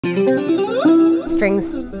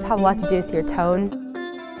Strings have a lot to do with your tone.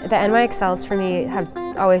 The NYXLs for me have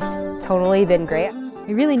always tonally been great.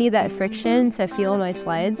 I really need that friction to feel my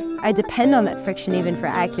slides. I depend on that friction even for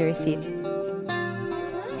accuracy.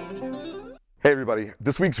 Hey everybody,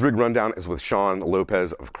 this week's rig rundown is with Shaun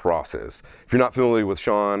Lopez of Crosses. If you're not familiar with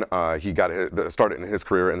Shaun, he got started in his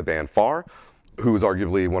career in the band Far, who was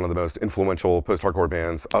arguably one of the most influential post-hardcore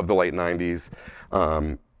bands of the late 90s.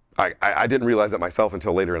 I didn't realize that myself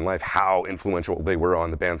until later in life how influential they were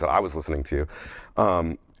on the bands that I was listening to.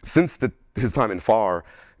 Since his time in Far,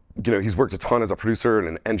 he's worked a ton as a producer and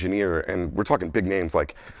an engineer, and we're talking big names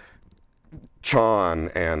like Chon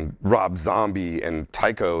and Rob Zombie and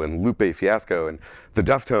Tycho and Lupe Fiasco and the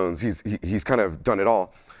Deftones. He's kind of done it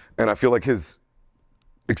all, and I feel like his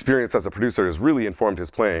experience as a producer has really informed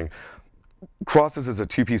his playing. Crosses is a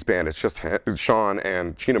two-piece band. It's just Shaun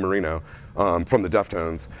and Chino Moreno from the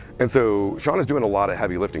Deftones. And so Shaun is doing a lot of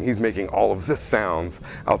heavy lifting. He's making all of the sounds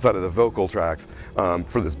outside of the vocal tracks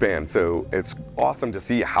for this band. So it's awesome to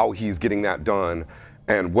see how he's getting that done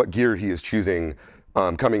and what gear he is choosing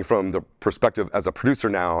coming from the perspective as a producer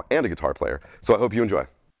now and a guitar player. So I hope you enjoy.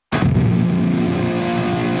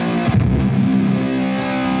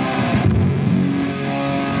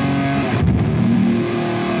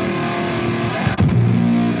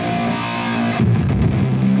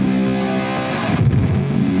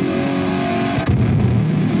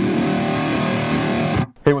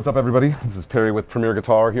 Hey, what's up everybody? This is Perry with Premier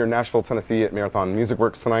Guitar here in Nashville, Tennessee at Marathon Music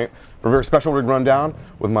Works tonight for a very special rig rundown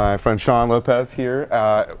with my friend Shaun Lopez here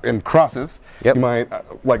in Crosses. Yep. You might,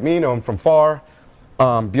 like me, know him from Far.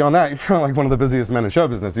 Beyond that, you're kind of like one of the busiest men in show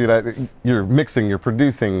business. You're mixing, you're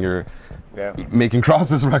producing, you're making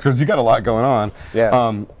Crosses records. You got a lot going on. Yeah.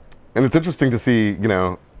 And it's interesting to see,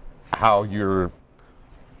 how your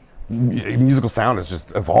musical sound has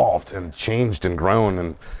just evolved and changed and grown,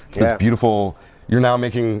 and this beautiful. You're now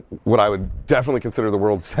making what I would definitely consider the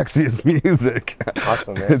world's sexiest music.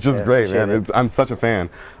 Awesome, man. It's just great, man. I'm such a fan.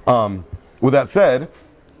 With that said,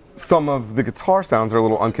 some of the guitar sounds are a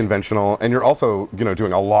little unconventional, and you're also,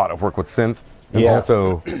 doing a lot of work with synth and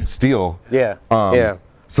also steel. Yeah.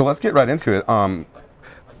 So let's get right into it.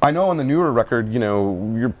 I know on the newer record,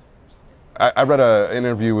 I read an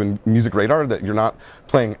interview in Music Radar that you're not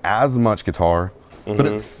playing as much guitar.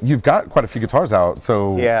 But you've got quite a few guitars out,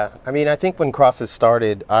 so... Yeah, I mean, I think when Crosses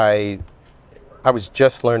started, I was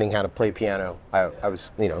just learning how to play piano. I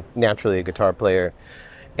was, naturally a guitar player.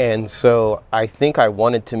 And so I think I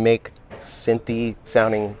wanted to make synthy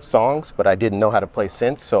sounding songs, but I didn't know how to play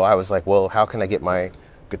synth. So I was like, well, how can I get my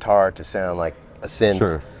guitar to sound like a synth?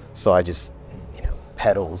 Sure. So I just,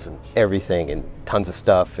 pedals and everything and tons of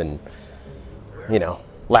stuff and,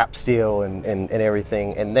 lap steel and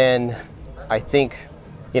everything. And then I think,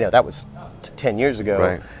 that was 10 years ago.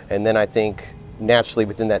 Right. And then I think naturally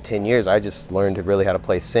within that 10 years, I just learned really how to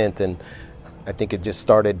play synth. And I think it just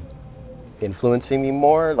started influencing me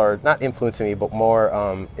more, or not influencing me, but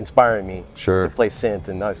more inspiring me to play synth.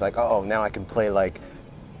 And I was like, oh, now I can play like,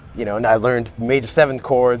 and I learned major 7th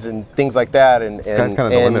chords and things like that. And that's kind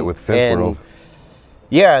of the limit with synth world.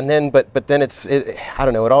 Yeah, and then, but then I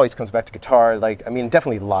don't know, it always comes back to guitar. Like, I mean,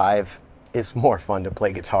 definitely live. It's more fun to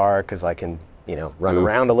play guitar because I can, run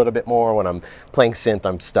around a little bit more. When I'm playing synth,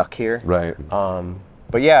 I'm stuck here. Right.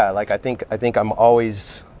 But yeah, like I think I'm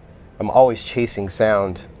always chasing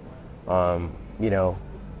sound. My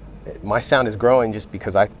sound is growing just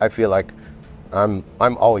because I feel like I'm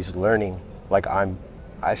always learning. Like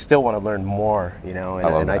I still want to learn more.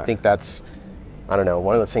 And I think that's, I don't know,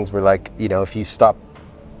 one of those things where like if you stop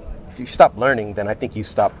learning, then I think you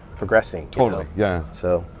stop progressing. Totally. Yeah.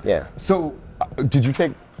 So yeah. So did you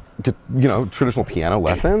take traditional piano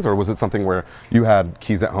lessons, or was it something where you had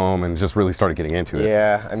keys at home and just really started getting into it?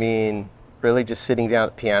 Yeah, I mean, really just sitting down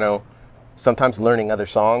at the piano, sometimes learning other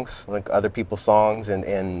songs, like other people's songs,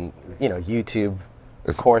 and YouTube,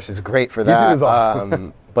 of course, is great for that. YouTube is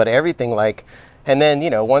awesome. But everything and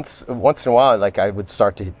then once in a while, like I would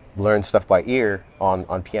start to learn stuff by ear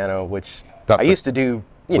on piano, which I used to do,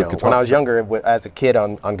 when I was younger as a kid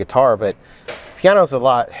on guitar, but piano's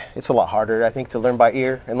it's a lot harder, I think, to learn by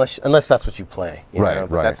ear, unless that's what you play. But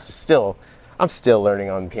that's still, I'm still learning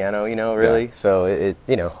on piano, really. Yeah. So it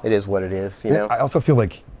is what it is, I also feel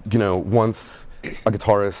like, once a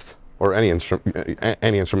guitarist or any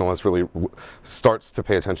instrumentalist really starts to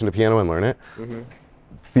pay attention to piano and learn it,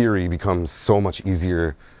 theory becomes so much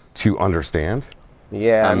easier to understand.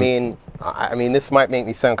 Yeah, I mean, this might make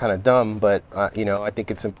me sound kind of dumb, but I think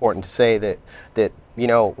it's important to say that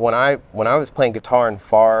when I was playing guitar in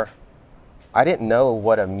Far, I didn't know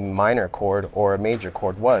what a minor chord or a major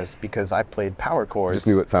chord was because I played power chords. Just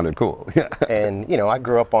knew it sounded cool. Yeah. And, you know, I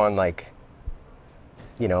grew up on like,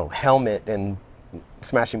 you know, Helmet and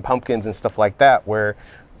Smashing Pumpkins and stuff like that, where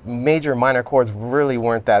major minor chords really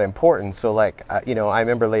weren't that important. So like, you know, I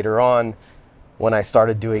remember later on when I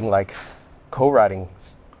started doing like co-writing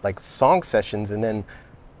like song sessions, and then,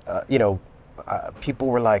 you know, people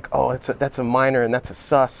were like, oh, that's a minor and that's a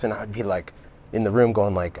sus. And I'd be like in the room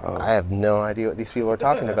going like, I have no idea what these people are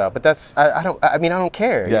talking about. But that's, I don't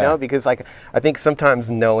care, you know, because like, I think sometimes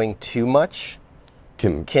knowing too much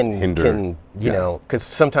can hinder, you know, because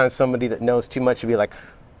sometimes somebody that knows too much would be like,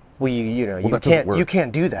 well, you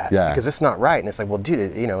can't do that because it's not right. And it's like, well,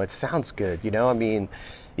 dude, you know, it sounds good, you know. I mean,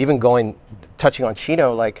 even touching on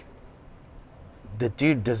Chino, like the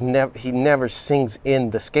dude he never sings in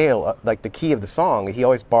the scale, like the key of the song. He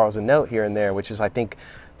always borrows a note here and there, which is, I think,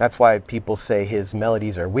 that's why people say his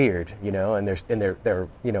melodies are weird, you know, and they're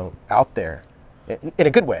you know, out there. In a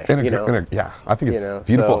good way, you know. Yeah, I think it's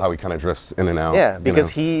beautiful how he kind of drifts in and out. Yeah, because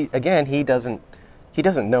he doesn't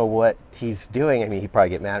know what he's doing. I mean, he'd probably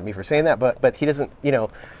get mad at me for saying that, but he doesn't, you know,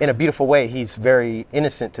 in a beautiful way. He's very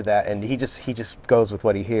innocent to that, and he just goes with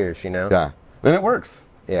what he hears, you know. Yeah, and it works.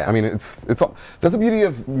 Yeah, I mean, it's all, that's the beauty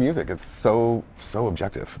of music. It's so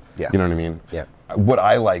objective. Yeah, you know what I mean. Yeah, what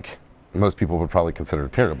I like, most people would probably consider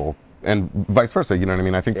terrible, and vice versa. You know what I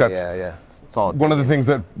mean. I think that's It's all one of the things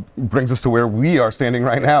that brings us to where we are standing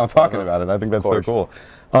right now talking about it. I think that's so cool.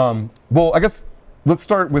 Well, I guess let's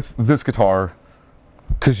start with this guitar,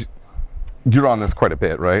 because you're on this quite a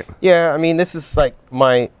bit, right? Yeah, I mean, this is like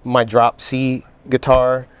my drop C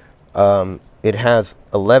guitar. It has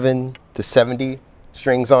 11 to 70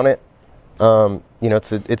 strings on it. You know,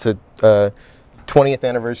 it's a 20th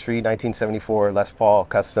anniversary 1974 Les Paul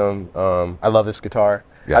custom. I love this guitar.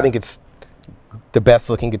 Yeah. I think it's the best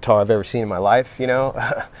looking guitar I've ever seen in my life, you know.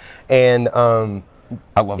 And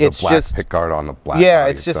I love the black pickguard on the black. Yeah,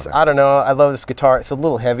 it's just, I don't know. I love this guitar. It's a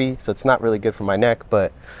little heavy, so it's not really good for my neck,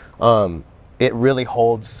 but it really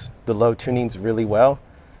holds the low tunings really well.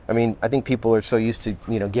 I mean, I think people are so used to,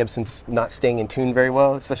 you know, Gibson's not staying in tune very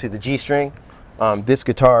well, especially the G string. This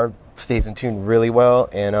guitar stays in tune really well,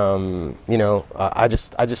 and you know, I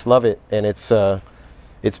just love it. And it's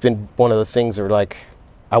been one of those things where, like,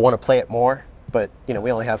 I want to play it more, but you know, we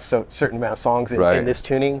only have certain amount of songs in this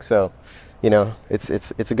tuning, so you know,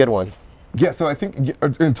 it's a good one. Yeah, so I think,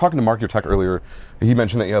 in talking to Mark, your tech earlier, he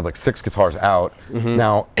mentioned that you had like 6 guitars out. Mm-hmm.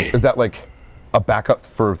 Now, is that like a backup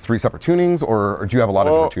for 3 separate tunings, or do you have a lot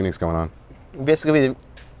of different tunings going on? Basically,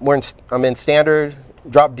 I'm in standard,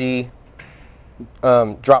 drop D,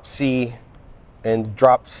 drop C, and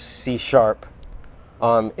drop C sharp.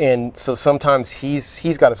 And so sometimes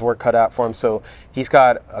he's got his work cut out for him. So he's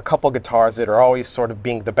got a couple guitars that are always sort of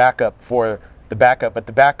being the backup for the backup, but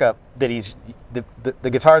the backup that the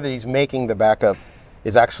guitar that he's making the backup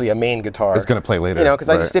is actually a main guitar. It's going to play later. You know, because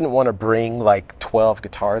I just didn't want to bring like 12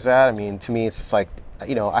 guitars out. I mean, to me, it's just like,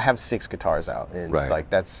 you know, I have 6 guitars out, and it's like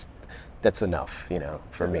that's enough, you know,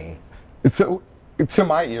 for me. So to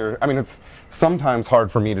my ear, I mean, it's sometimes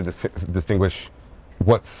hard for me to distinguish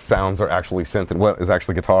what sounds are actually synth and what is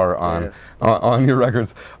actually guitar on your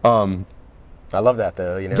records. I love that,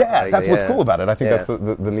 though. You know. Yeah, like, that's what's cool about it. I think that's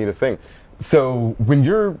the neatest thing. So when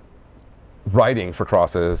you're writing for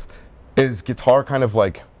Crosses, is guitar kind of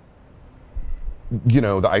like, you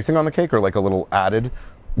know, the icing on the cake, or like a little added?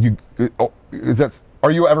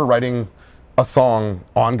 Are you ever writing a song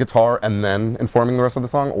on guitar and then informing the rest of the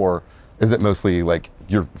song, or is it mostly like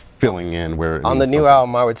you're filling in where it on the new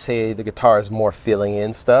album? I would say the guitar is more filling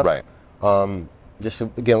in stuff. Right. Just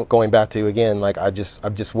again, going back to like I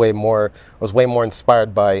was way more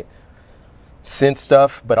inspired by synth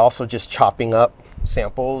stuff, but also just chopping up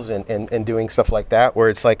samples and doing stuff like that, where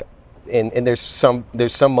it's like, and there's some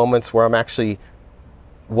moments where I'm actually,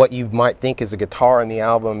 what you might think is a guitar in the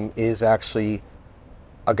album is actually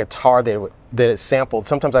a guitar that is sampled.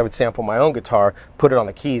 Sometimes I would sample my own guitar, put it on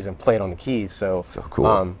the keys, and play it on the keys. So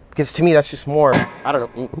cool. Because to me that's just more, I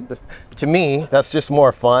don't know. To me that's just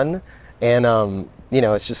more fun, and you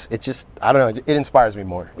know, it's just I don't know. It inspires me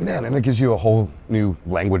more. Man, and it gives you a whole new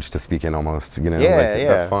language to speak in, almost. You know,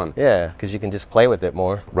 that's fun. Yeah, because you can just play with it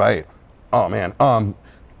more. Right. Oh man.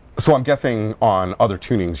 So I'm guessing on other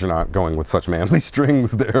tunings you're not going with such manly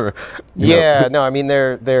strings there. Yeah. No, I mean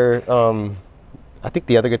they're. I think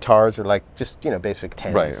the other guitars are like just, you know, basic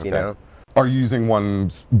 10s. Right. Okay. You know. Are you using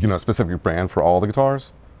one, you know, specific brand for all the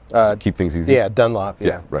guitars? Keep things easy. Yeah, Dunlop.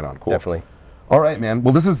 Yeah. Right on. Cool. Definitely. All right, man.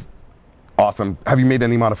 Well, this is Awesome. Have you made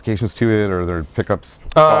any modifications to it, or are there pickups?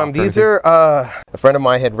 These are a friend of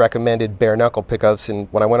mine had recommended bare knuckle pickups,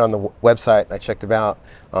 and when I went on the website and I checked them out,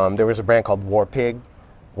 there was a brand called War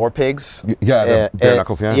Pigs. Yeah, bare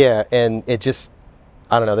knuckles. Yeah. Yeah, and it just,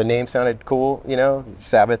 I don't know, the name sounded cool, you know,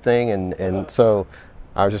 Sabbath thing, and so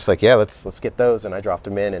I was just like, yeah, let's get those, and I dropped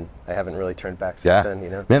them in, and I haven't really turned back since then, you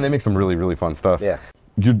know. Man, they make some really, really fun stuff. Yeah.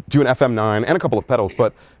 You do an FM9 and a couple of pedals,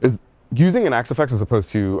 but is using an Axe-Fx as opposed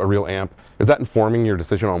to a real amp, is that informing your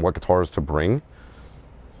decision on what guitars to bring?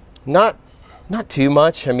 Not too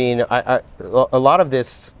much. I mean, a lot of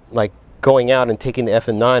this, like going out and taking the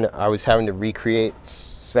FM9, I was having to recreate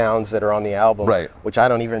sounds that are on the album, right? Which I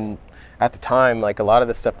don't even, at the time, like a lot of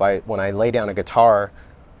the stuff, when I lay down a guitar,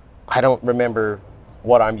 I don't remember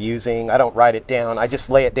what I'm using. I don't write it down. I just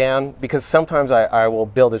lay it down, because sometimes I will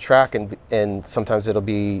build a track and sometimes it'll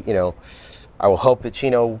be, you know, I will hope that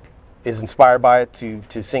Chino is inspired by it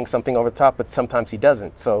to sing something over the top, but sometimes he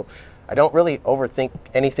doesn't. So I don't really overthink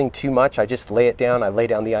anything too much. I just lay it down. I lay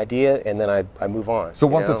down the idea, and then I move on. So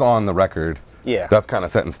once it's on the record, yeah, that's kind of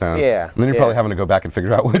set in stone. Yeah. And then you're probably having to go back and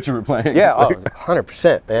figure out what you were playing. Yeah,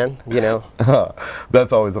 100%, man. You know.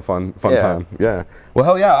 That's always a fun time. Yeah. Well,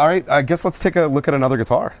 hell yeah. All right. I guess let's take a look at another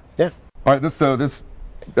guitar. Yeah. All right. This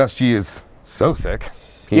SG is so sick.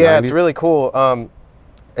 P90s. Yeah, it's really cool.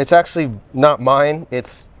 It's actually not mine.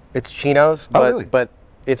 It's Chino's, but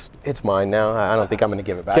it's mine now. I don't think I'm gonna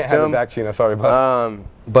give it back to him. Can't have it back, Chino. Sorry,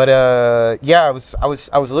 bud. Yeah, I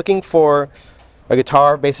was looking for a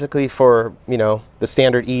guitar basically for, you know, the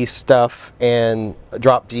standard E stuff and a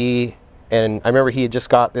drop D, and I remember he had just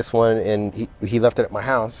got this one and he left it at my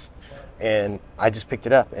house, and I just picked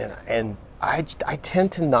it up, and I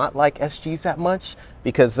tend to not like SGs that much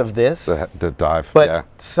because of this. The dive. But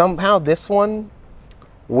somehow this one,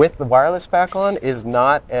 with the wireless back on, it's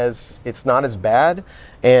not as bad,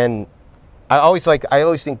 and I always think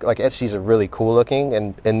like SGs are really cool looking,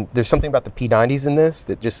 and there's something about the P90s in this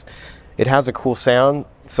that just, it has a cool sound.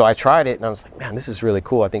 So I tried it and I was like, man, this is really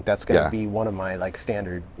cool. I think that's going to be one of my like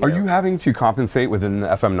standard. Are you having to compensate within the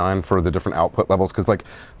FM9 for the different output levels? Because like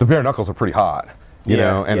the bare knuckles are pretty hot, you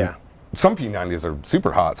know, and some P90s are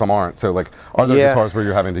super hot, some aren't. So like, are there guitars where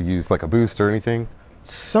you're having to use like a boost or anything?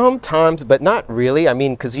 Sometimes, but not really. I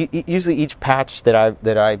mean, because usually each patch that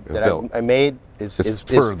I made is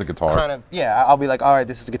for the guitar. Kind of, yeah. I'll be like, all right,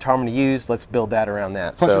 this is the guitar I'm going to use. Let's build that around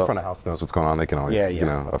that. Plus, your front of house knows what's going on. They can always, you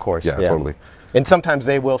know, of course, yeah, totally. And sometimes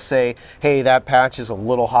they will say, hey, that patch is a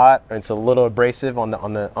little hot, or it's a little abrasive on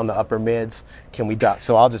the upper mids. Can we dive?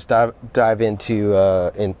 So I'll just dive into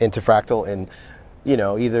Fractal and, you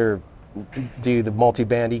know, either do the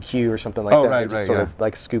multi-band EQ or something like that. Just sort of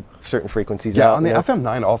like scoop certain frequencies out. Yeah, on the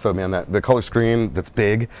FM9 also, man, the color screen that's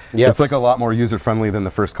big, yep. It's like a lot more user-friendly than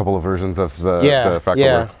the first couple of versions of the Fractal.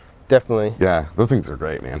 Yeah, definitely. Yeah, those things are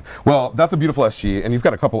great, man. Well, that's a beautiful SG, and you've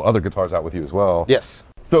got a couple other guitars out with you as well. Yes.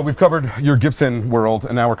 So we've covered your Gibson world,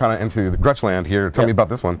 and now we're kind of into the Gretsch land here. Tell me about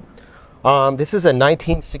this one. This is a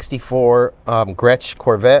 1964 Gretsch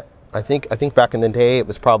Corvette. I think back in the day it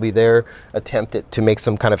was probably their attempt to make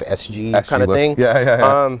some kind of SG kind of thing.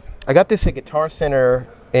 Yeah. I got this at Guitar Center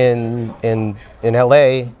in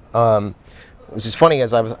LA. Which is funny,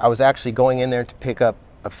 as I was actually going in there to pick up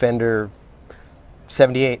a Fender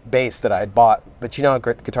 78 bass that I had bought. But you know,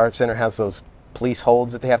 Guitar Center has those police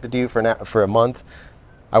holds that they have to do for a month.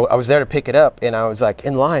 I was there to pick it up, and I was like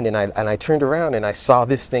in line, and I turned around and I saw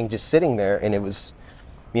this thing just sitting there, and it was,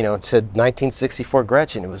 you know, it said 1964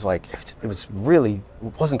 Gretsch, and it was like, it was really,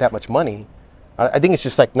 it wasn't that much money. I think it's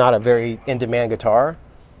just like not a very in-demand guitar,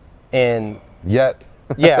 and yet,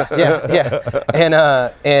 yeah.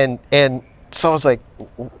 And so I was like,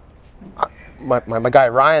 my guy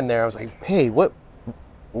Ryan there, I was like, hey,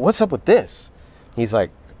 what's up with this? He's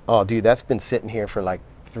like, oh, dude, that's been sitting here for like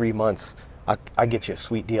 3 months. I get you a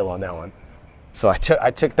sweet deal on that one. So I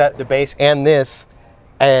took the bass and this,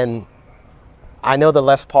 and I know the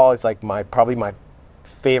Les Paul is like probably my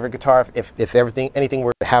favorite guitar. If anything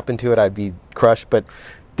were to happen to it, I'd be crushed. But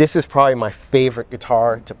this is probably my favorite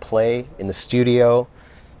guitar to play in the studio,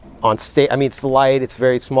 on stage. I mean, it's light, it's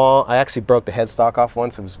very small. I actually broke the headstock off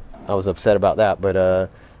once. I was upset about that, but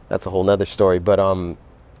that's a whole nother story. But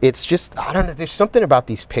it's just, I don't know, there's something about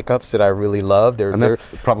these pickups that I really love. That's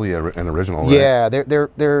probably an original, right? Yeah,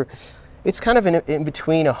 they're it's kind of in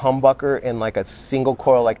between a humbucker and like a single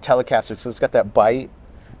coil like Telecaster. So it's got that bite,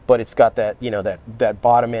 but it's got that, you know, that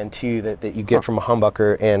bottom end too that you get from a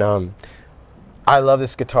humbucker. And I love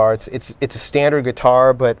this guitar. It's a standard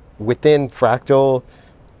guitar, but within Fractal,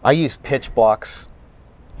 I use pitch blocks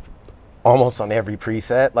almost on every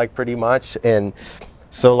preset, like pretty much. And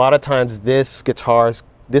so a lot of times this guitar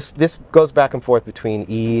this goes back and forth between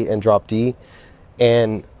E and drop D,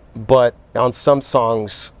 but on some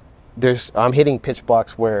songs, I'm hitting pitch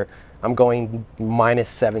blocks where I'm going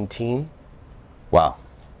 -17. Wow.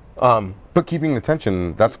 But keeping the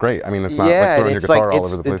tension, that's great. I mean, it's not like throwing your guitar all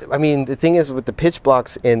over the place. I mean, the thing is with the pitch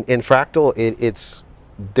blocks in Fractal,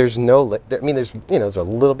 there's no, I mean, there's, you know, there's a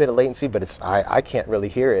little bit of latency, but I can't really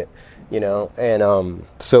hear it, you know, and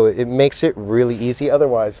so it makes it really easy.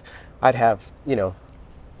 Otherwise, I'd have, you know,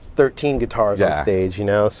 13 guitars on stage, you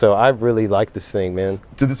know. So I really like this thing, man.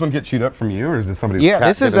 Did this one get chewed up from you, or is this somebody's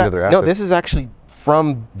this is no, this is actually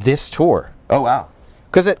from this tour. Oh wow.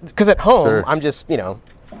 Because at home I'm just, you know,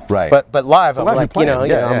 right. But live I'm like, you know,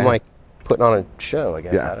 yeah, I'm like putting on a show, I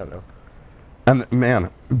guess. I don't know. And man,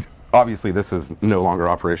 obviously this is no longer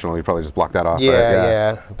operational. You probably just blocked that off. Yeah, right?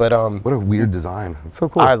 yeah. But what a weird design. It's so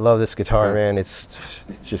cool. I love this guitar, man. It's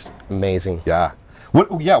just amazing. Yeah.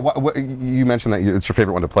 What you mentioned that it's your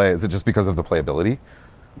favorite one to play. Is it just because of the playability?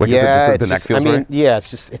 Like, yeah, is it just the neck feels right? Yeah, it's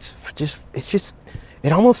just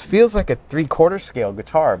it almost feels like a 3/4 scale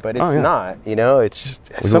guitar, but it's not. You know, it's just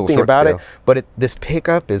like something about scale. it. But this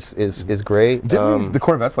pickup is great. Didn't the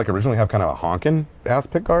Corvettes like originally have kind of a honking ass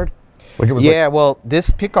pickguard? Like it was. Yeah, well, this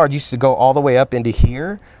pickguard used to go all the way up into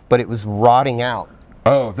here, but it was rotting out.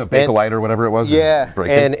 Oh, the Bakelite or whatever it was. Yeah,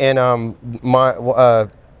 and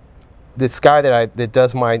this guy that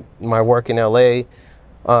does my work in LA,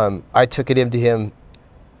 I took it into him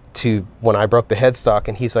to when I broke the headstock,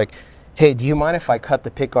 and he's like, "Hey, do you mind if I cut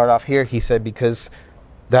the pickguard off here?" He said, "Because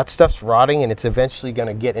that stuff's rotting and it's eventually going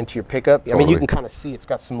to get into your pickup." Totally. I mean, you can kind of see it's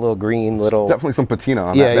got some little green little. Definitely some patina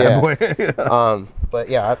on that bad boy. But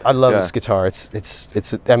yeah, I love this guitar.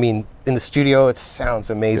 It's. I mean, in the studio, it sounds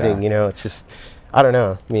amazing. Yeah. You know, it's just, I don't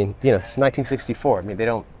know. I mean, you know, it's 1964. I mean, they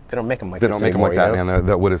don't make them like this. They don't make them like that, man.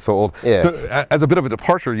 That wood is so old. Yeah. So, as a bit of a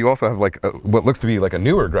departure, you also have like what looks to be like a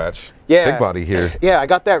newer Gretsch. Yeah. Big body here. Yeah, I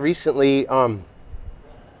got that recently. They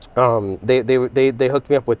hooked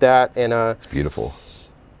me up with that, and it's beautiful.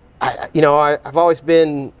 I've always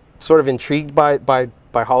been sort of intrigued by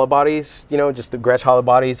hollow bodies. You know, just the Gretsch hollow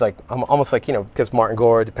bodies. Like I'm almost like, you know, because Martin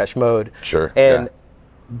Gore, Depeche Mode. Sure. And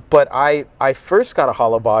but I first got a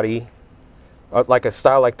hollow body, like a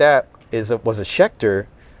style like that was a Schecter.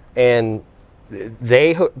 And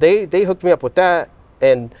they hooked me up with that,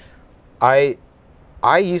 and I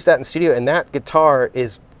used that in the studio, and that guitar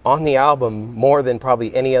is on the album more than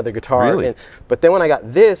probably any other guitar. Really? But then when I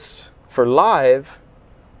got this for live,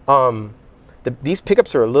 these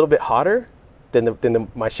pickups are a little bit hotter than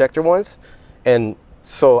my Schecter ones, and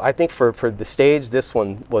so I think for the stage, this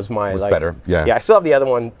one was better. Yeah. Yeah, I still have the other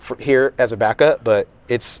one here as a backup, but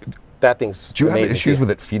that thing's Do you amazing have issues too. with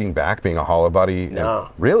it feeding back, being a hollow body? No.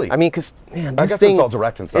 Really? I mean, because man, I this guess thing, it's all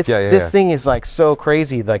direct and stuff. This thing is like so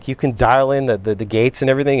crazy. Like you can dial in the gates and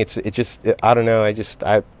everything. I don't know. I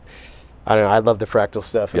don't know. I love the Fractal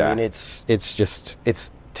stuff. I mean,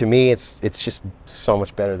 to me, it's just so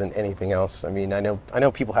much better than anything else. I mean, I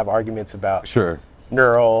know people have arguments about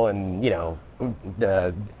neural and, you know,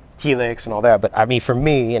 the helix and all that, but I mean, for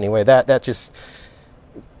me anyway, that just,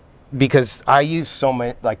 because I use so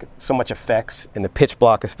much effects in the pitch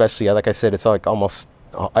block, especially. Like I said, it's like almost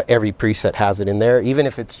every preset has it in there, even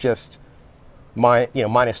if it's just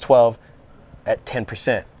minus 12 at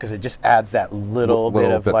 10%, because it just adds that little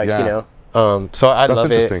bit of like, you know. So I love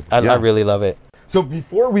it. I really love it. So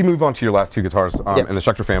before we move on to your last two guitars in the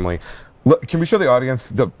Schecter family, can we show the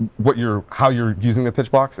audience how you're using the pitch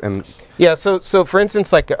blocks? And so for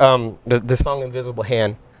instance, like the song "Invisible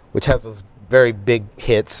Hand," which has those very big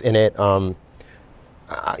hits in it. You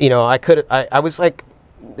know, I was like,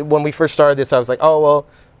 when we first started this, I was like, oh well,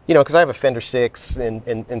 you know, because I have a Fender 6, and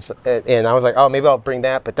I was like, oh, maybe I'll bring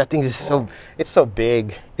that, but that thing is so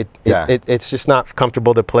big, it's just not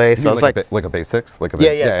comfortable to play. So I was like a bass 6, like a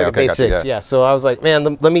it's like a bass 6, yeah. So I was like,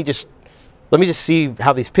 man, let me just see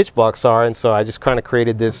how these pitch blocks are, and so I just kind of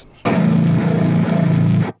created this.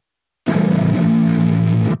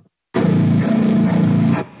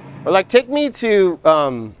 Or like, take me to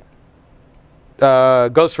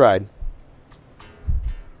Ghost Ride,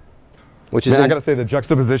 which is I gotta say, the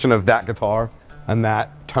juxtaposition of that guitar and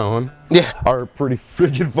that tone are pretty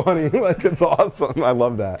freaking funny. Like, it's awesome. I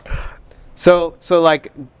love that. So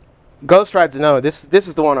like, Ghost Ride's this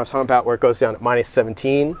is the one I was talking about, where it goes down at minus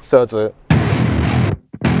 17. So it's a.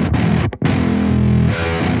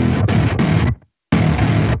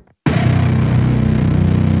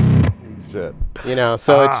 Shit. You know,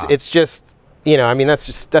 so it's just, you know, I mean, that's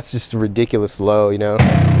just ridiculous low, you know.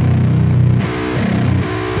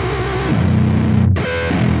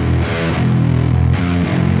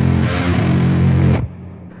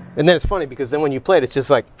 And then it's funny because then when you play it, it's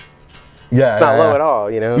just like, Yeah, it's not low at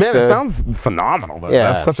all, you know? Man, so, it sounds phenomenal, though.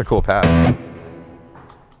 Yeah. That's such a cool pad.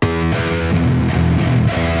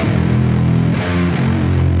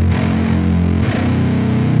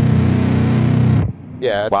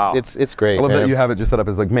 yeah, Wow. it's great. I love man. that you have it just set up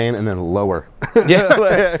as like main and then lower.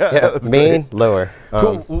 Yeah, main, lower.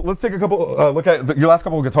 Cool. Well, let's take a couple look at your last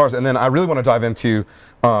couple of guitars, and then I really want to dive into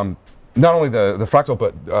not only the fractal,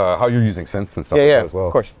 but how you're using synths and stuff like that as well.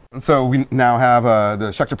 Of course. And so we now have the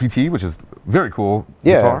Schecter PT, which is very cool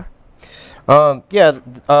Yeah.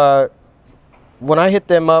 guitar. When I hit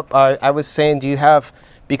them up, I was saying, do you have,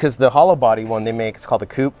 because the hollow body one they make, it's called the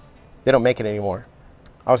Coupe, they don't make it anymore.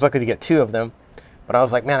 I was lucky to get 2 of them, but I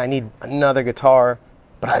was like, man, I need another guitar,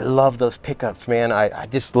 but I love those pickups, man. I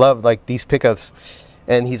just love like these pickups.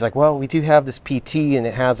 And he's like, well, we do have this PT and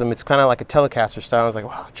it has them. It's kind of like a Telecaster style. I was like,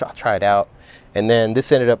 well, I'll try it out. And then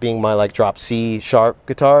this ended up being my like drop C sharp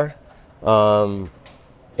guitar.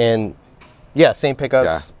 And yeah, same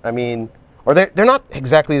pickups. Yeah. I mean, or they're not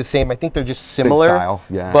exactly the same. I think they're just similar. Same style,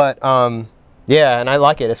 yeah. But yeah, and I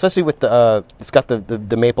like it, especially with the it's got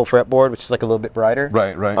the maple fretboard, which is like a little bit brighter.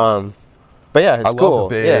 Right, right. But yeah, it's cool. I love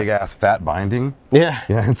the big ass fat binding. Yeah.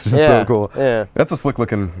 Yeah, it's just so cool. Yeah. That's a slick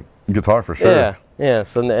looking guitar for sure. Yeah. Yeah.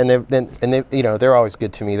 So and they you know, they're always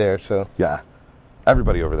good to me there. So yeah.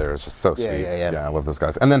 Everybody over there is just so sweet. Yeah, I love those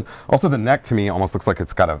guys. And then also the neck to me almost looks like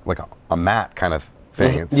it's got a matte kind of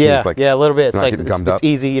thing. It seems like a little bit. It's like it's it's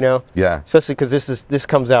easy, you know. Yeah. Especially because this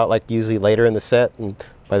comes out like usually later in the set, and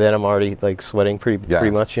by then I'm already like sweating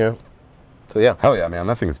pretty much, you know. So yeah. Hell yeah, man!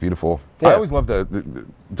 That thing is beautiful. Yeah. I always love the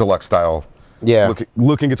deluxe style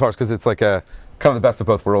looking guitars because it's like a kind of the best of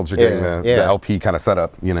both worlds. You're getting the LP kind of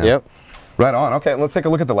setup, you know. Yep. Right on. Okay, let's take a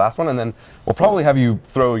look at the last one, and then we'll probably have you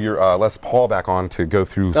throw your Les Paul back on to go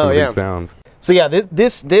through some of these sounds. So yeah,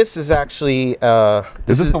 this is actually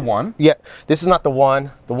Is this the one? Yeah, this is not the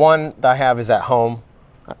one. The one that I have is at home.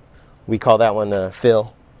 We call that one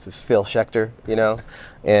Phil. It's just Phil Schecter, you know.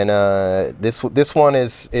 And this one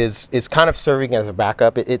is kind of serving as a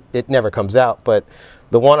backup. It never comes out, but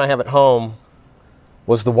the one I have at home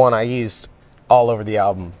was the one I used all over the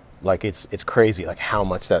album. Like it's crazy, like how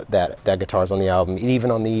much that guitar's on the album, and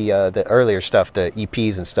even on the earlier stuff, the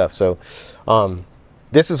EPs and stuff. So,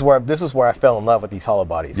 this is where I fell in love with these hollow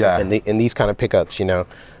bodies, and these kind of pickups, you know.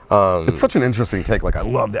 It's such an interesting take. Like I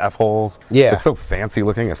love the F holes. Yeah, it's so fancy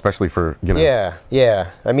looking, especially for you know.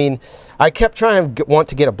 Yeah. I mean, I kept trying to want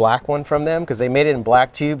to get a black one from them because they made it in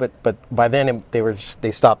black too, but by then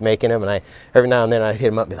they stopped making them, and every now and then I hit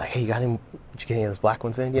them up and be like, hey, you got them? Did you get any of those black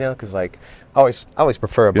ones in? You know, because like I always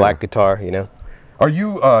prefer a black guitar. You know. Are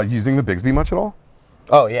you using the Bigsby much at all?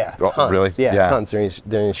 Oh yeah, tons. Oh, really? Yeah, tons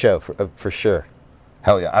during the show for sure.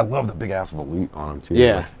 Hell yeah, I love the big ass volute on them too.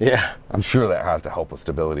 Yeah, yeah. I'm sure that has to help with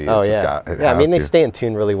stability. Oh yeah, I mean they stay in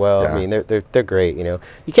tune really well. Yeah. I mean they're great. You know,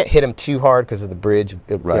 you can't hit them too hard because of the bridge. It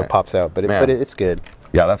you know, pops out, but it's good.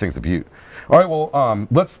 Yeah, that thing's a beaut. All right, well,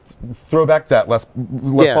 let's throw back that Les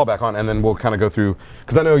Paul back on, and then we'll kind of go through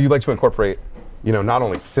because I know you like to incorporate, you know, not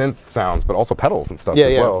only synth sounds but also pedals and stuff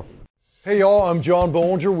as well. Hey y'all, I'm John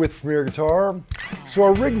Bollinger with Premier Guitar. So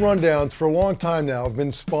our rig rundowns for a long time now have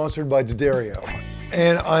been sponsored by D'Addario.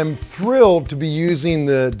 And I'm thrilled to be using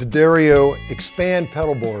the D'Addario Expand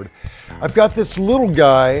pedal board. I've got this little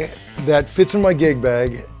guy that fits in my gig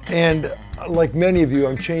bag, and like many of you,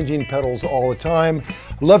 I'm changing pedals all the time.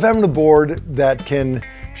 I love having a board that can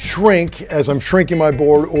shrink as I'm shrinking my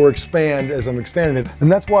board or expand as I'm expanding it. And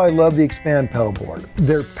that's why I love the Expand pedal board.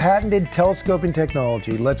 Their patented telescoping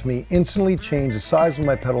technology lets me instantly change the size of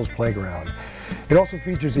my pedal's playground. It also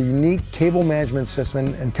features a unique cable management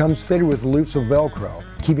system and comes fitted with loops of Velcro,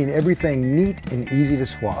 keeping everything neat and easy to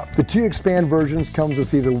swap. The 2 Expand versions comes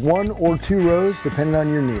with either 1 or 2 rows depending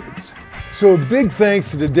on your needs. So a big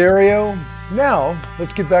thanks to D'Addario. Now,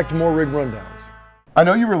 let's get back to more rig rundowns. I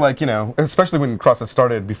know you were like, you know, especially when Crosses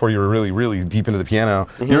started before you were really, really deep into the piano,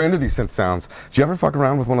 you're into these synth sounds. Did you ever fuck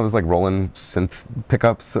around with one of those like Roland synth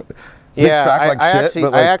pickups? Yeah,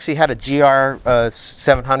 I actually had a GR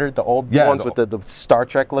 700, the old ones with the Star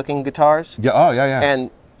Trek looking guitars. Yeah, oh yeah, yeah. And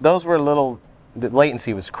those were the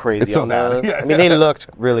latency was crazy it's so on bad. those. I mean, they looked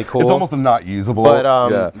really cool. It's almost not usable.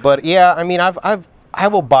 But yeah, I mean, I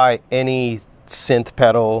will buy any synth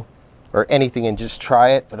pedal or anything and just try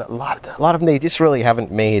it. But a lot of them, they just really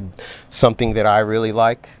haven't made something that I really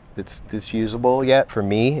like that's usable yet for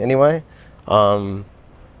me anyway.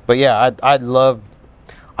 But yeah, I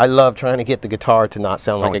love trying to get the guitar to not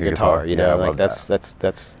sound like a guitar, you know, like that's.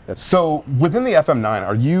 So within the FM9,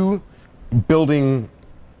 are you building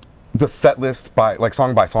the set list by like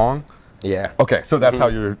song by song? Yeah. Okay, so that's how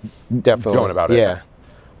you're definitely going about it. Yeah.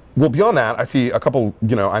 Well, beyond that, I see a couple,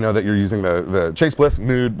 you know, I know that you're using the Chase Bliss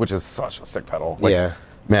Mood, which is such a sick pedal. Like, yeah.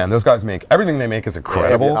 Man, those guys make, everything they make is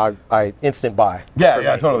incredible. Yeah, I instant buy.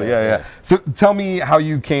 Yeah, totally, yeah. So tell me how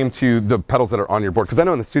you came to the pedals that are on your board, because I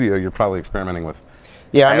know in the studio you're probably experimenting with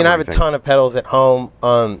I mean, I have a ton of pedals at home.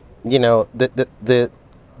 You know,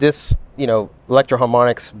 this, you know,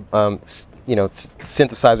 Electro-Harmonix, you know,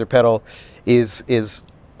 synthesizer pedal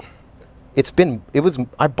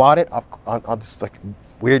I bought it on this like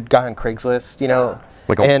weird guy on Craigslist, you know.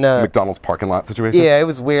 Like a McDonald's parking lot situation? Yeah, it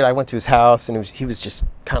was weird. I went to his house and he was just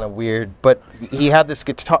kind of weird. But he had this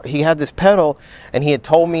guitar, he had this pedal, and he had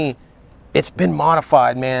told me it's been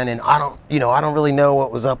modified, man, and I don't really know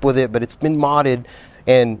what was up with it, but it's been modded.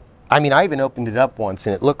 And I mean, I even opened it up once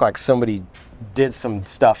and it looked like somebody did some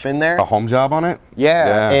stuff in there. A home job on it?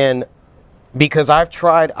 Yeah. And because I've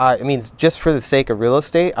tried, I mean, just for the sake of real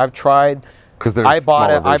estate, I've tried. I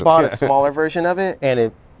bought a smaller version of it, and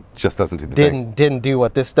it just doesn't do the thing. Didn't do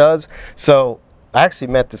what this does. So I actually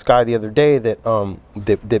met this guy the other day that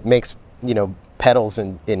that makes, you know, pedals,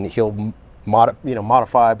 and he'll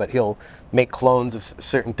modify, but he'll make clones of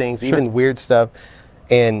certain things, even weird stuff.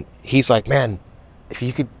 And he's like, man, if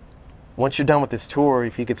you could, once you're done with this tour,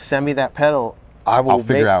 if you could send me that pedal, I'll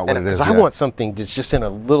figure out what it is. Because I want something just in a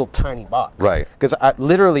little tiny box. Right. Because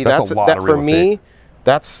literally that for me,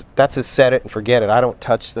 that's a set it and forget it. I don't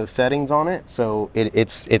touch those settings on it, so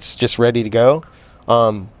it's just ready to go.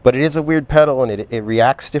 But it is a weird pedal, and it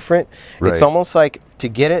reacts different. Right. It's almost like, to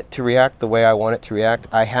get it to react the way I want it to react,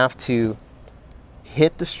 I have to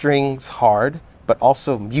hit the strings hard, but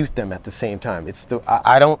also mute them at the same time.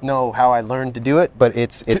 I don't know how I learned to do it, but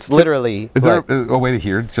it's literally. Is there a way to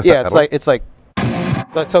hear just yeah, that pedal? it's like.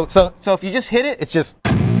 So if you just hit it, it's just,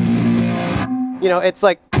 you know, it's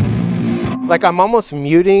like I'm almost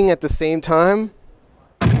muting at the same time.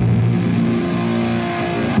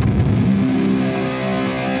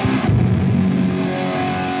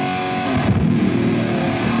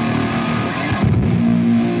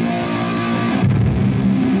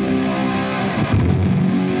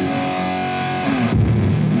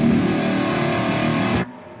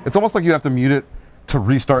 It's almost like you have to mute it to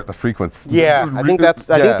restart the frequency. Yeah, I think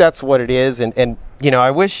that's what it is. And you know,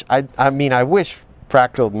 I wish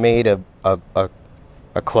Fractal made a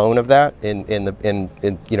clone of that in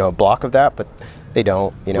you know, a block of that, but they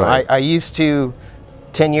don't. You know, I used to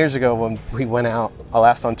 10 years ago when we went out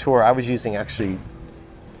last on tour, I was using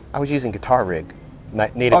Guitar Rig.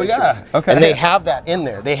 Native instruments. Okay. And they have that in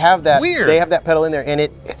there. They have that. Weird. They have that pedal in there, and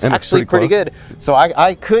it's actually pretty good. So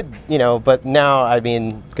I could, you know, but now, I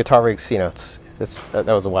mean, Guitar Rigs, you know, that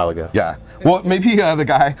was a while ago. Yeah. Well, maybe the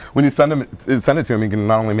guy, when you send it to him, you can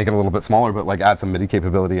not only make it a little bit smaller, but like add some MIDI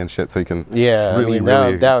capability and shit, so you can. Yeah, really,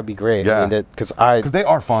 I mean, that would be great. Yeah. I mean, because they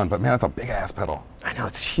are fun, but man, that's a big ass pedal. I know,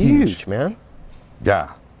 it's huge, man.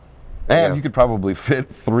 Yeah. And you could probably fit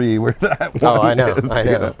 3 where that one is. I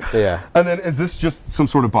know, yeah. And then is this just some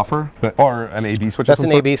sort of buffer or an AB switch? That's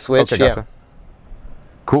an AB switch, okay, gotcha.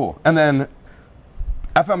 Cool. And then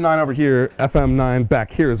FM9 over here, FM9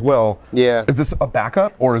 back here as well. Yeah. Is this a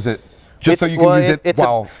backup, or is it just so you can use it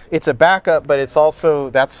while? It's a backup, but it's also,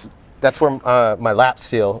 that's where my lap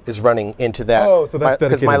steel is running into that. Oh, so that's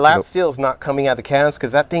because my lap steel is not coming out of the cabs,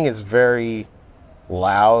 because that thing is very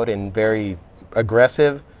loud and very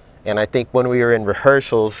aggressive. And I think when we were in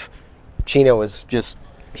rehearsals, Chino was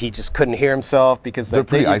he just couldn't hear himself, because they're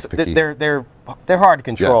pretty ice picky. They're hard to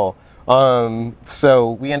control. Yeah.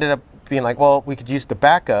 So we ended up being like, well, we could use the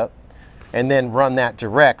backup and then run that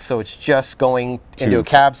direct, so it's just going into a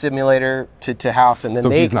cab simulator to house, and then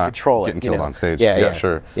they can control it. Getting killed on stage. Yeah,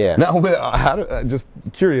 sure. Yeah. Now, just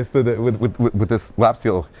curious that with this lap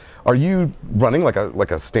steel, are you running like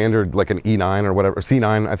a standard, like an E9 or whatever,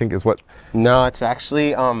 C9 I think is what? No, it's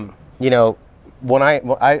actually you know, when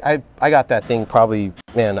I got that thing probably,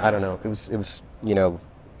 man, I don't know, it was you know,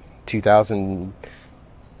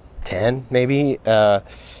 2010 maybe, but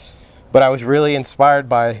I was really inspired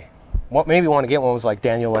by what made me want to get one was like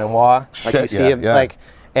Daniel Lanois, like you see him, like,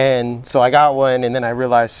 and so I got one, and then I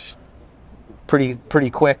realized pretty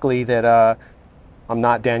quickly that I'm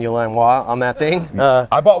not Daniel Lanois on that thing.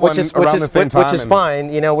 I bought one around the same time, which is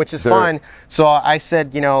fine, you know, which is fine. So I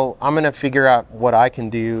said, you know, I'm gonna figure out what I can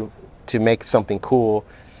do to make something cool,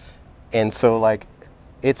 and so like,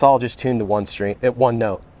 it's all just tuned to one string, at one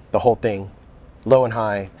note, the whole thing, low and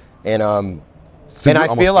high, and I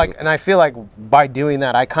feel like by doing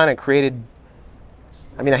that, I kind of created.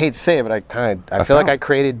 I mean, I hate to say it, but I feel like I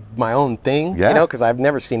created my own thing, you know, because I've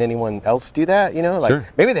never seen anyone else do that, you know, like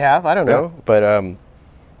maybe they have, I don't know, but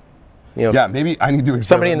You know, yeah, maybe I need to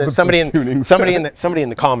somebody in the tuning. somebody in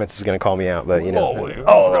the comments is going to call me out, but you know,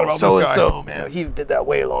 so and so, man, he did that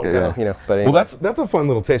way long ago, you know. But anyway. Well, that's a fun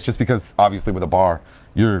little taste, just because obviously with a bar,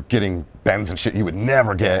 you're getting bends and shit you would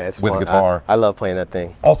never get with fun. a guitar. I love playing that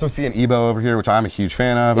thing. Also see an Ebo over here, which I'm a huge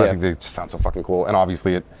fan of. Yeah. I think they just sound so fucking cool, and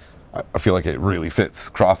obviously I feel like it really fits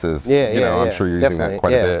Crosses. Yeah, you know, I'm sure you're using that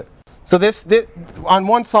quite a bit. So this on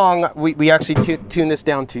one song we actually tune this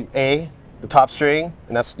down to A, the top string,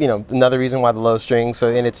 and that's, you know, another reason why the low string. So,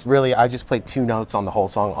 and it's really, I just play 2 notes on the whole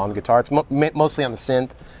song on the guitar. It's mostly on the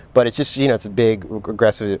synth, but it's just, you know, it's a big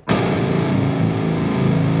aggressive.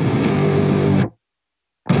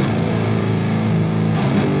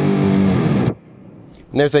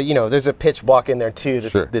 And there's a, you know, there's a pitch block in there too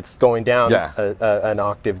that's going down an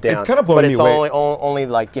octave down. It's kind of blowing me away. But it's only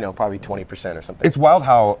like, you know, probably 20% or something. It's wild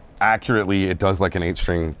how accurately it does like an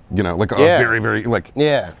 8-string, you know, like a very, very, like.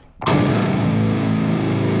 Yeah.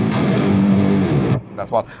 That's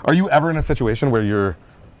wild. Are you ever in a situation where you're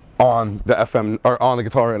on the FM or on the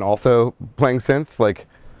guitar and also playing synth, like?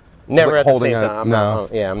 Never like at the same time. I'm not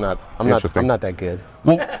that good.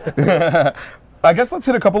 Well, I guess let's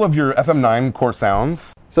hit a couple of your FM9 core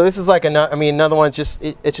sounds. So this is like another one. It's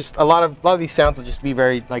just a lot of these sounds will just be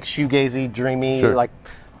very like shoegazy, dreamy, like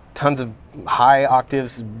tons of high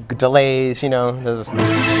octaves, delays. You know, there's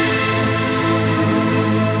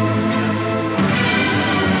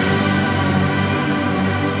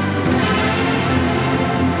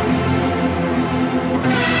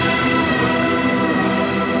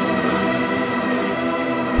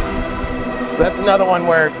So that's another one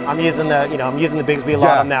where I'm using the Bigsby a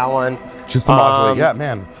lot on that one. Just to modulate. Yeah,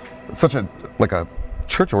 man, it's such a like a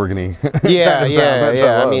church organy.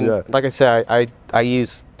 I mean, like I said, I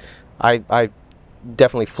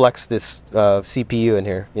definitely flex this CPU in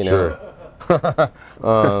here. You know.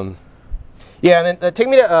 Sure. Yeah, and then take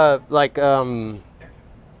me to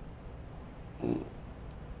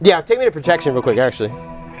take me to projection real quick, actually.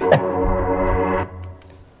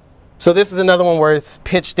 So this is another one where it's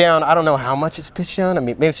pitched down. I don't know how much it's pitched down. I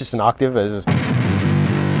mean, maybe it's just an octave. It's just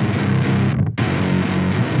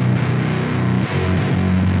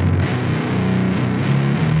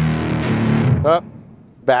up,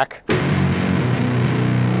 back.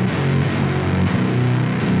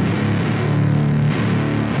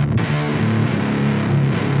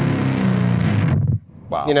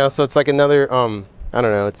 Wow. You know, so it's like another, I don't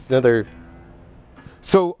know, it's another.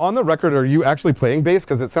 So on the record, are you actually playing bass?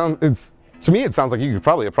 Because to me, it sounds like you could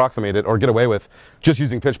probably approximate it or get away with just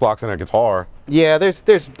using pitch blocks and a guitar. Yeah, there's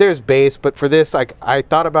bass, but for this, like, I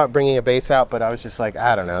thought about bringing a bass out, but I was just like,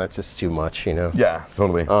 I don't know, it's just too much, you know. Yeah,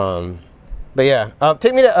 totally. But yeah,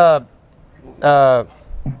 take me to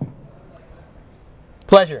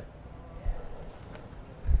Pleasure.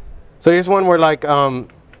 So here's one where like I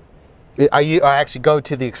actually go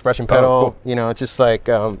to the expression pedal. Oh, cool. You know, it's just like.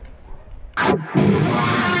 You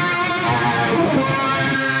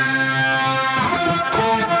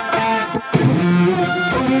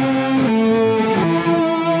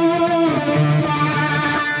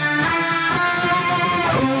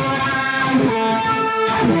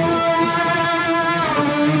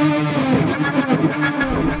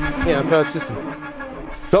know, so it's just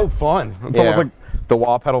so fun. It's almost like the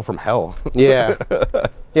wah pedal from hell. Yeah,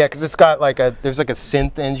 yeah, because it's got like there's like a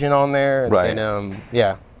synth engine on there, right? And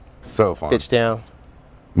yeah, so fun. Pitch down.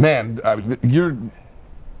 Man, you're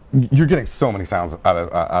getting so many sounds out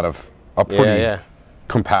of a pretty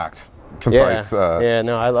compact, concise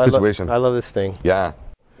situation. I love this thing. Yeah.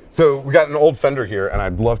 So we got an old Fender here, and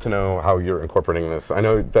I'd love to know how you're incorporating this. I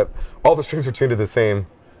know that all the strings are tuned to the same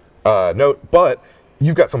note, but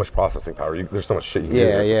you've got so much processing power. There's so much shit you can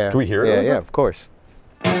do. Yeah. Can we hear it? Yeah, of course.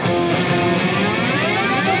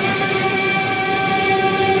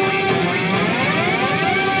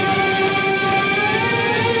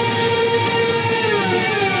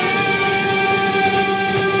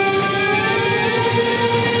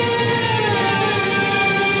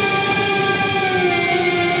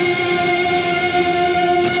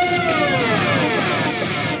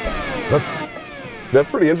 That's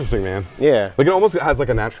pretty interesting, man. Yeah. Like it almost has like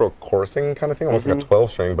a natural chorusing kind of thing, almost like a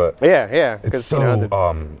 12-string, but yeah, it's so you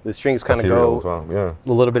know, the strings kind of go as well.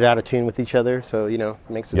 a little bit out of tune with each other, so you know,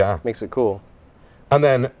 makes it cool. And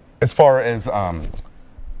then as far as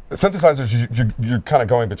synthesizers, you're kind of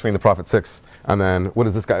going between the Prophet 6 and then what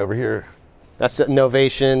is this guy over here? That's the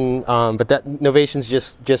Novation, but that Novation's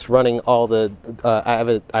just running all the. I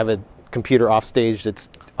have a computer off stage that's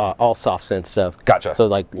all soft synth stuff. Gotcha. So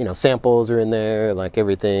like, you know, samples are in there, like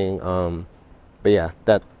everything. But yeah,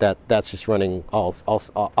 that's just running all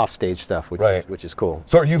off stage stuff, which is cool.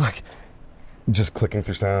 So are you like just clicking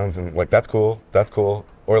through sounds and like, that's cool,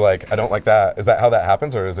 or like, I don't like that. Is that how that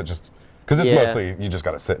happens, or is it just, because it's mostly, you just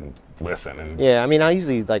got to sit and listen. And yeah, I mean, I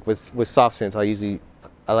usually, like with soft synths,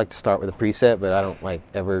 I like to start with a preset, but I don't like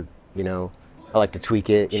ever, you know, I like to tweak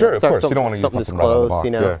it. Sure, of course, you don't want to use something right out of the box,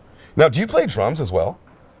 you know? Yeah. Now, do you play drums as well?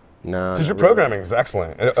 No. Because your programming is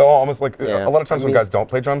excellent. Almost like, a lot of times when guys don't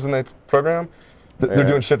play drums and they program, they're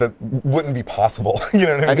doing shit that wouldn't be possible. You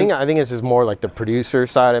know what I mean? I think it's just more like the producer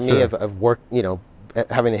side of me of work, you know,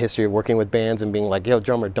 having a history of working with bands and being like, yo,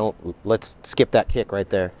 drummer, let's skip that kick right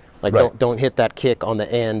there. Like, don't hit that kick on the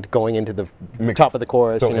end going into the top of the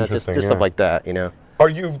chorus, you know, just stuff like that, you know. Are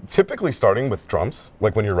you typically starting with drums,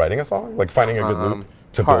 like when you're writing a song, like finding a good loop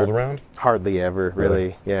to build around? Hardly ever,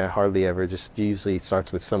 really. Yeah, hardly ever. Just usually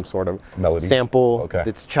starts with some sort of melody sample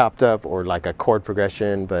that's chopped up or like a chord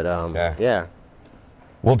progression, but yeah.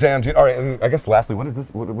 Well, damn, dude. All right, and I guess lastly, what is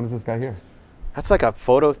this? What is this guy here? That's like a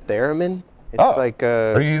photo theremin. It's like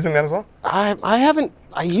are you using that as well? I haven't.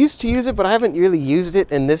 I used to use it, but I haven't really used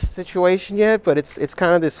it in this situation yet. But it's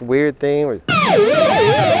kind of this weird thing where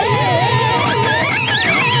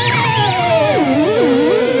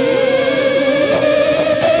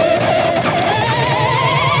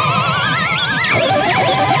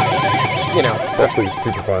you know, it's actually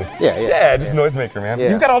super fun. Yeah, just noisemaker, man. Yeah.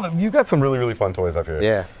 You've got some really fun toys up here.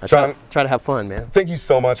 Yeah, Shaun, try to have fun, man. Thank you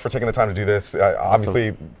so much for taking the time to do this.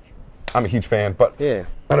 Obviously, I'm a huge fan, but I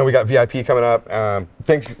know we got VIP coming up.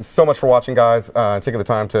 Thanks so much for watching, guys. Taking the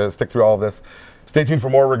time to stick through all of this. Stay tuned for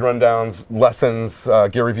more rig rundowns, lessons,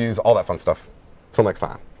 gear reviews, all that fun stuff. Till next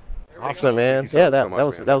time. Awesome, man. Yeah, that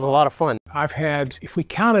was a lot of fun. I've had, if we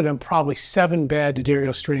counted them, probably 7 bad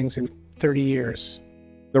D'Addario strings in 30 years.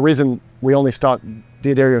 The reason we only stock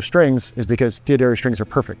D'Addario strings is because D'Addario strings are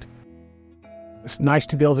perfect. It's nice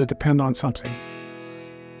to be able to depend on something.